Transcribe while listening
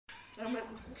I went,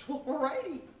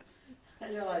 alrighty.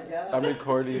 And you're like, yeah. I'm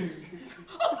recording.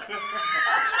 I'm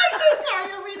so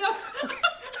sorry, Arena.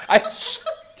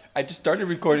 I just started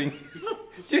recording.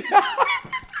 Rita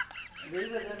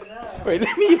doesn't know. Wait,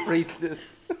 let me erase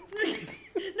this.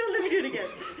 No, let me do it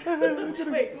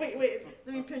again. Wait.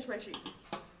 Let me pinch my cheeks.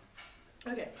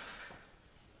 Okay.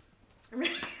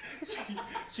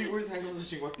 She wears ankles and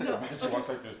she walks like No, that. She walks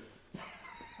like this.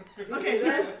 Okay,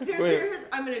 here's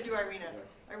I'm gonna do Irina.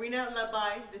 Irina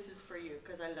Labai, this is for you,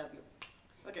 because I love you.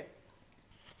 Okay.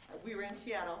 We were in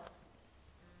Seattle.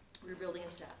 We were building a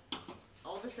set.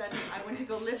 All of a sudden, I went to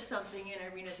go lift something, and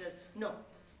Irina says, "No,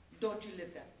 don't you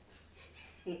lift that."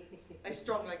 I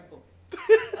strong like bull.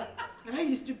 I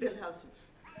used to build houses.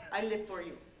 I live for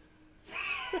you.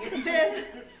 And then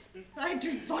I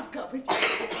drink vodka with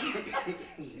you.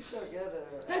 She's so good at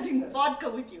her. I drink vodka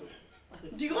with you.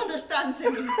 Do you understand,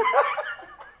 Cindy?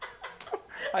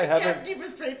 I Can't haven't. keep a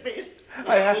straight face.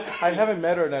 I haven't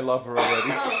met her and I love her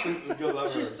already. Oh, You'll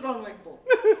love she's her. strong like bull.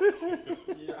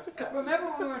 Yeah. Remember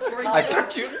when we were in I Chicago?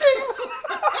 got you.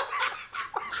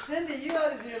 Cindy, you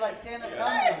ought to do like stand-up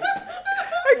comedy.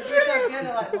 Because you're so good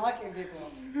at like mocking people.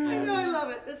 I know, I love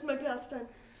it. It's my pastime.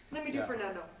 Let me do Yeah.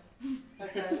 Fernando.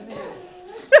 Okay, let me do it.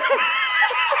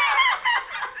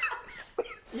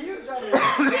 You trying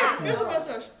to Here's a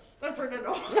mustache. I'm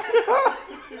Fernando.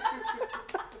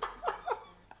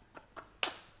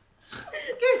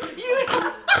 Okay, you.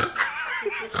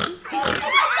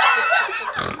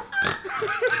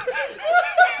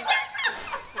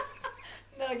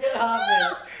 No, get off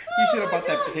it. You should have bought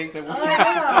that pig that we I know,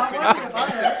 I wanted to buy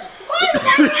it.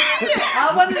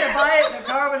 I wanted to buy it in the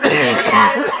car when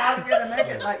I was going to make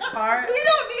it like fart. We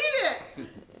don't need it.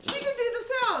 She can do the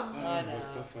sounds. I know.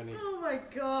 That's so funny. Oh my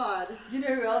God. You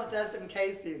know who else does them?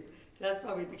 Casey. That's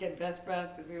why we became best friends,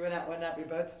 because we went out one night, we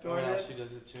both Oh snorted. yeah, she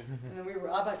does it too. And then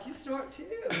I'm like, you snort too.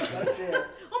 We both did.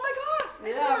 Oh my God. I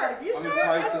Yeah. snort. You I'm snort.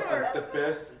 I Tyson, snort. the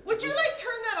best. Would you like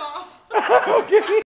turn that off? Okay.